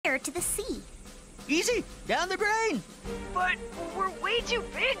to the sea. Easy, down the drain. But we're way too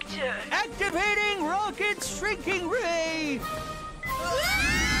big to... Activating rocket shrinking ray.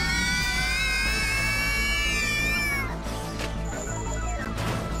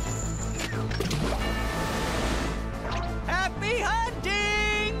 Happy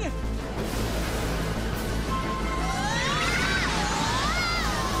hunting!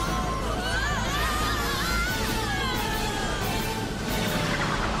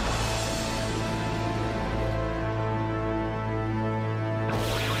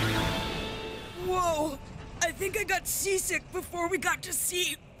 Whoa! I think I got seasick before we got to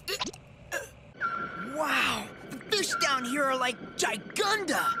sea. Wow! The fish down here are like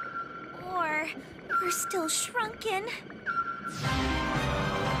gigunda! Or we're still shrunken.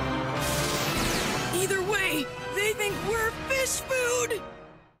 Either way, they think we're fish food!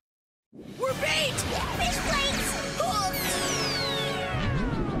 We're bait! Fish plates!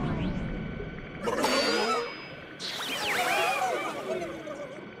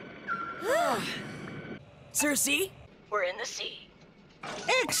 Cersei, we're in the sea.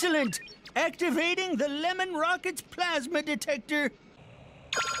 Excellent! Activating the Lemon Rocket's plasma detector.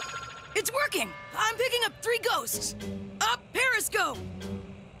 It's working! I'm picking up 3 ghosts. Up periscope!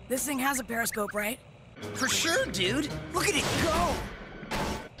 This thing has a periscope, right? For sure, dude. Look at it go.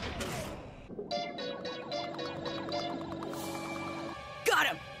 Got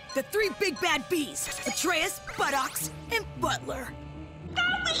him! The 3 big bad bees. Atreus, Buttocks, and Butler.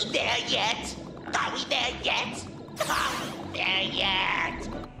 Are we there yet? Are we there yet? Are we there yet?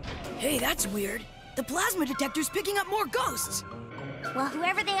 Hey, that's weird. The plasma detector's picking up more ghosts. Well,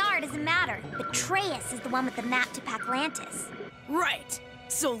 whoever they are doesn't matter. But Atreus is the one with the map to Paclantis. Right.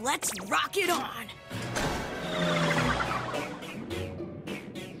 So let's rock it on.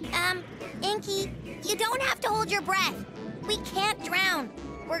 Inky, you don't have to hold your breath. We can't drown.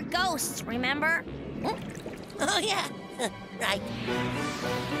 We're ghosts, remember? Oh, yeah. Right.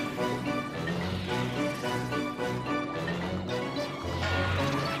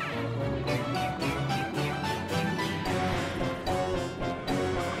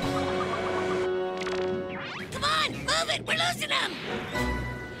 Come on, move it. We're losing them.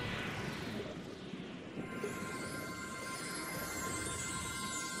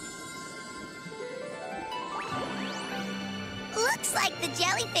 Looks like the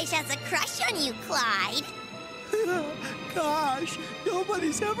jellyfish has a crush on you, Clyde. Gosh,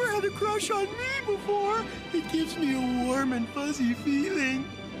 nobody's ever had a crush on me before. It gives me a warm and fuzzy feeling.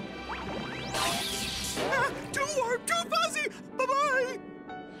 Ah, too warm, too fuzzy. Bye-bye.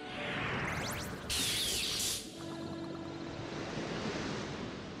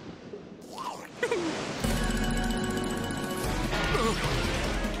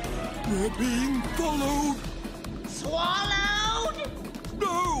 We're being followed. Swallowed?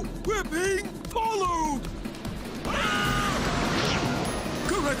 No, we're being followed.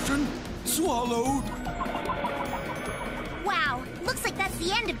 Correction, swallowed. Wow, looks like that's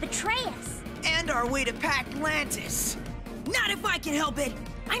the end of Betrayus. And our way to Paclantis. Not if I can help it.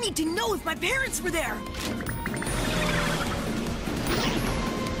 I need to know if my parents were there.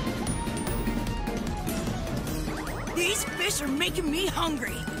 These fish are making me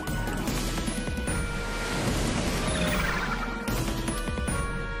hungry.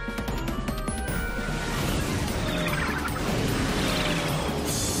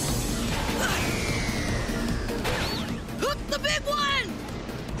 Hook the big one!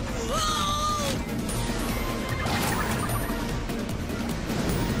 Whoa!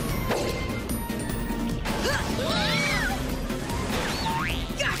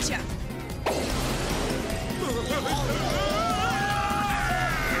 Gotcha!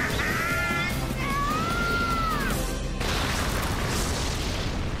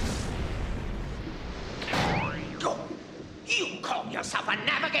 You call yourself a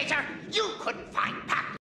navigator? You couldn't find Pac